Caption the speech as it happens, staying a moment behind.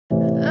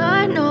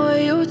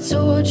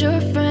told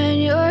your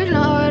friend you're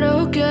not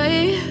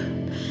okay,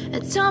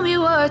 and tell me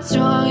what's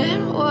wrong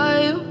and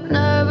why you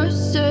never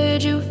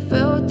said you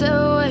felt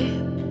that way.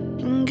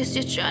 And guess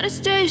you're trying to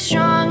stay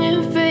strong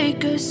and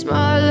fake a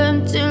smile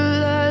until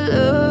I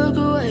look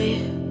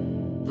away.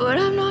 But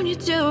I've known you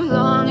too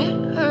long,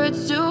 it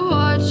hurts to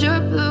watch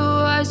your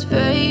blue eyes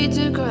fade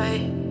to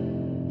gray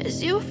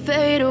as you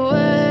fade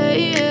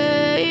away,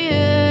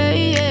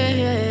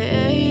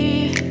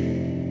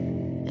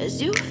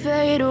 as you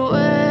fade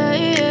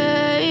away.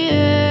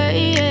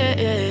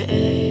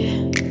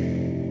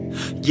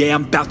 Yeah,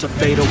 I'm about to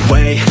fade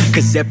away,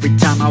 cause every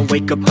time I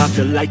wake up I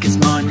feel like it's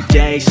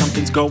Monday.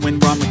 Something's going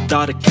wrong with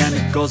all the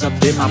chemicals up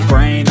in my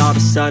brain. All of a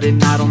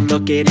sudden I don't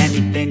look at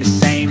anything the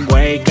same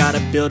way.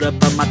 Gotta build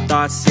up of my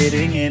thoughts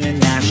sitting in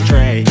an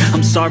ashtray.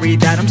 I'm sorry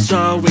that I'm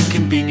so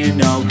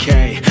inconvenient,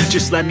 okay.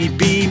 Just let me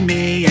be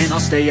me and I'll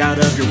stay out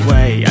of your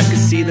way. I can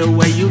see the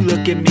way you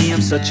look at me,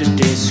 I'm such a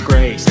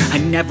disgrace. I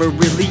never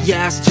really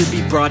asked to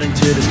be brought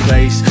into this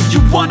place. You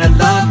wanna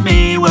love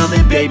me? Well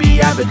then baby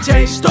I have a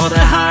taste. All the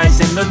highs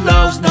and the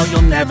lows, no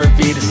you'll never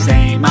be the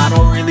same. I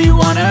don't really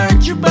wanna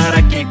hurt you but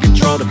I can't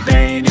control the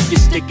pain. If you're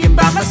sticking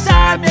by my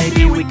side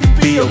maybe we could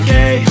be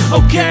okay.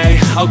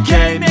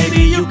 Okay,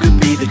 maybe you could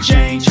be the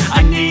change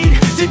I need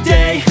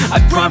today. I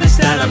promise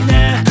that I've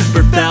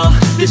never felt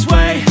this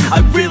way. I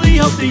really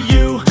hope that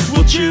you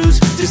will choose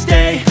to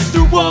stay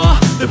through all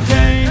the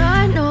pain.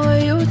 I know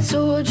you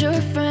told your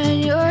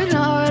friend you're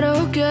not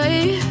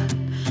okay,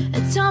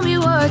 and tell me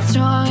what's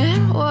wrong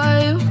and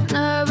why you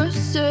never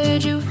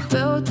said you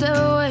felt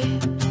that way.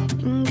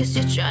 And guess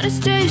you're trying to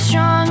stay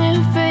strong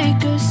and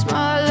fake a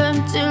smile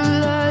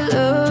until I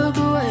look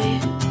away.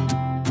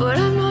 But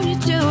I've known you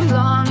too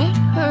long, it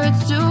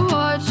hurts to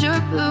watch your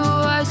blue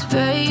eyes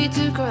fade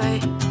to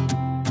gray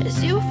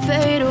as you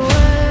fade away.